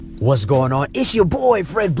What's going on? It's your boy,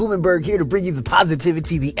 Fred Blumenberg, here to bring you the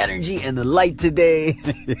positivity, the energy, and the light today.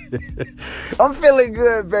 I'm feeling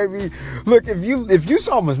good, baby. Look, if you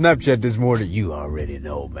saw my Snapchat this morning, you already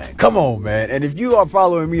know, man. Come on, man. And if you are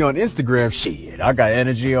following me on Instagram, shit, I got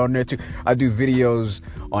energy on there too. I do videos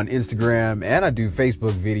on Instagram and I do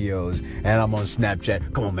Facebook videos, and I'm on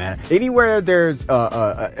Snapchat. Come on, man. Anywhere there's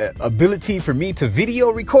ability for me to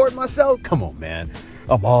video record myself, come on, man.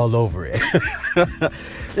 I'm all over it.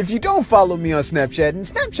 If you don't follow me on Snapchat, and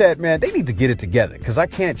Snapchat, man, they need to get it together because I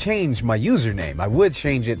can't change my username. I would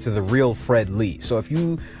change it to The Real Fred Lee. So if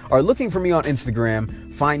you are looking for me on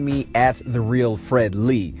Instagram, find me at The Real Fred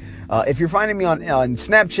Lee. If you're finding me on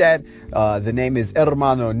Snapchat, the name is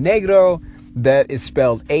Hermano Negro. That is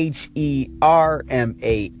spelled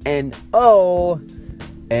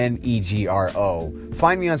HermanoNegro.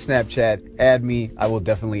 Find me on Snapchat, add me. I will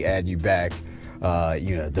definitely add you back.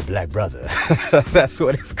 The black brother. That's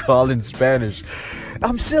what it's called in Spanish.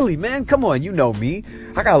 I'm silly, man. Come on, you know me.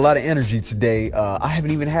 I got a lot of energy today. I haven't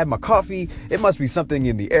even had my coffee. It must be something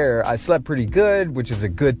in the air. I slept pretty good, which is a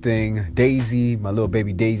good thing. Daisy, my little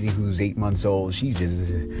baby Daisy, who's 8 months old, she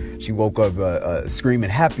woke up screaming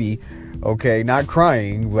happy. Okay, not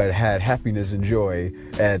crying, but had happiness and joy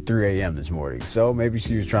at 3 a.m. this morning. So maybe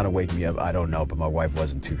she was trying to wake me up. I don't know, but my wife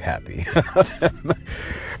wasn't too happy.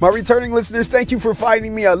 My returning listeners, thank you for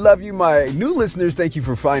finding me. I love you. My new listeners, thank you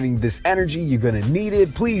for finding this energy. You're going to need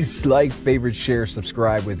it. Please like, favorite, share,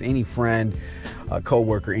 subscribe with any friend,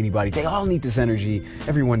 co-worker, anybody. They all need this energy.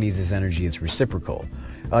 Everyone needs this energy. It's reciprocal.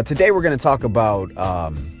 Today we're going to talk about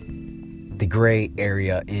the gray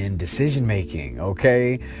area in decision making,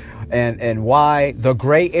 okay? And why the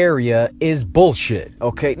gray area is bullshit,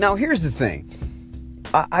 okay? Now, here's the thing.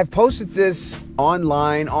 I've posted this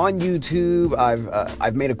online, on YouTube.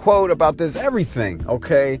 I've made a quote about this, everything,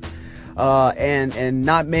 okay? And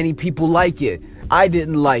not many people like it. I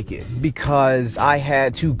didn't like it because I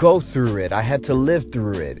had to go through it. I had to live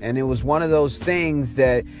through it. And it was one of those things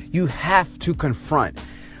that you have to confront.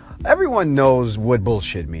 Everyone knows what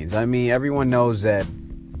bullshit means. I mean, everyone knows that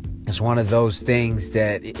it's one of those things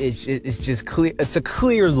that it's just clear. It's a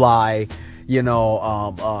clear lie, and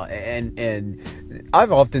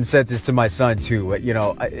I've often said this to my son too,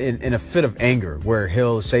 in a fit of anger where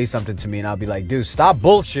he'll say something to me and I'll be like, dude, stop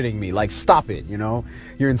bullshitting me. Like, stop it.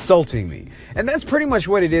 You're insulting me. And that's pretty much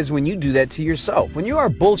what it is when you do that to yourself. When you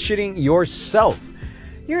are bullshitting yourself,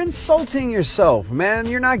 you're insulting yourself, man.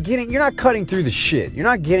 You're not cutting through the shit. You're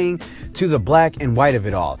not getting to the black and white of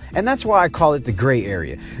it all. And that's why I call it the gray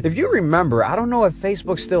area. If you remember, I don't know if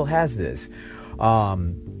Facebook still has this.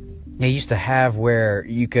 They used to have where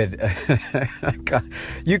you could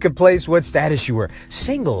place what status you were.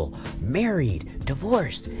 Single, married,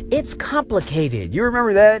 divorced. It's complicated. You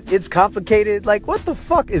remember that? It's complicated. Like, what the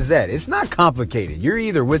fuck is that? It's not complicated. You're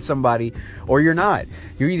either with somebody or you're not.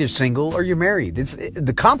 You're either single or you're married.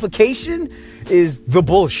 The complication is the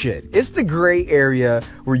bullshit. It's the gray area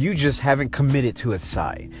where you just haven't committed to a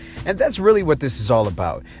side. And that's really what this is all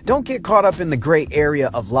about. Don't get caught up in the gray area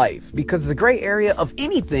of life, because the gray area of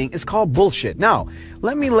anything is called bullshit. Now,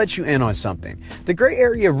 let me let you in on something. The gray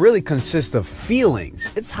area really consists of feelings.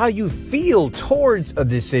 It's how you feel towards a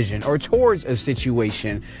decision or towards a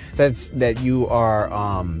situation that you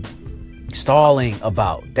are stalling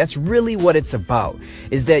about. That's really what it's about,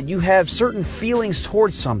 is that you have certain feelings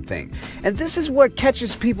towards something. And this is what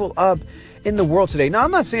catches people up in the world today. Now, I'm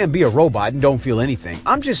not saying be a robot and don't feel anything.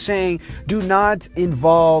 I'm just saying do not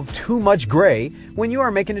involve too much gray when you are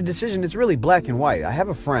making a decision. It's really black and white. I have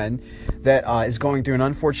a friend that is going through an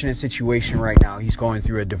unfortunate situation right now. He's going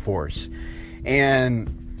through a divorce. And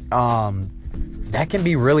that can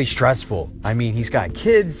be really stressful. I mean, he's got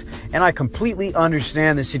kids, and I completely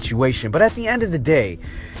understand the situation. But at the end of the day,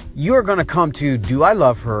 you're going to come to, do I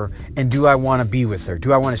love her, and do I want to be with her?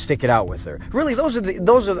 Do I want to stick it out with her? Really, those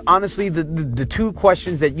are honestly the two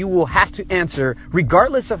questions that you will have to answer,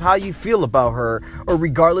 regardless of how you feel about her, or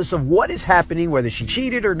regardless of what is happening, whether she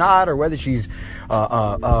cheated or not, or whether she's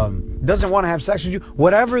doesn't want to have sex with you.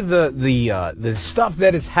 Whatever the stuff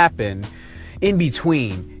that has happened in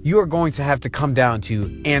between, you are going to have to come down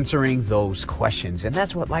to answering those questions. And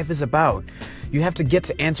that's what life is about. You have to get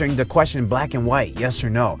to answering the question black and white, yes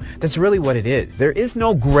or no. That's really what it is. There is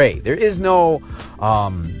no gray. There is no,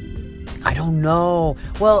 I don't know.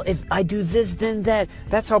 Well, if I do this, then that.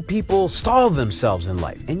 That's how people stall themselves in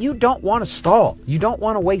life. And you don't want to stall. You don't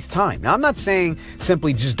want to waste time. Now, I'm not saying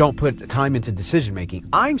simply just don't put time into decision making.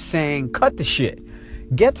 I'm saying cut the shit.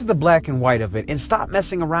 Get to the black and white of it and stop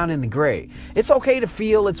messing around in the gray. It's okay to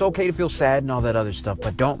feel sad and all that other stuff,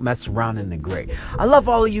 but don't mess around in the gray. I love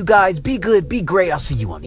all of you guys. Be good, be great. I'll see you on the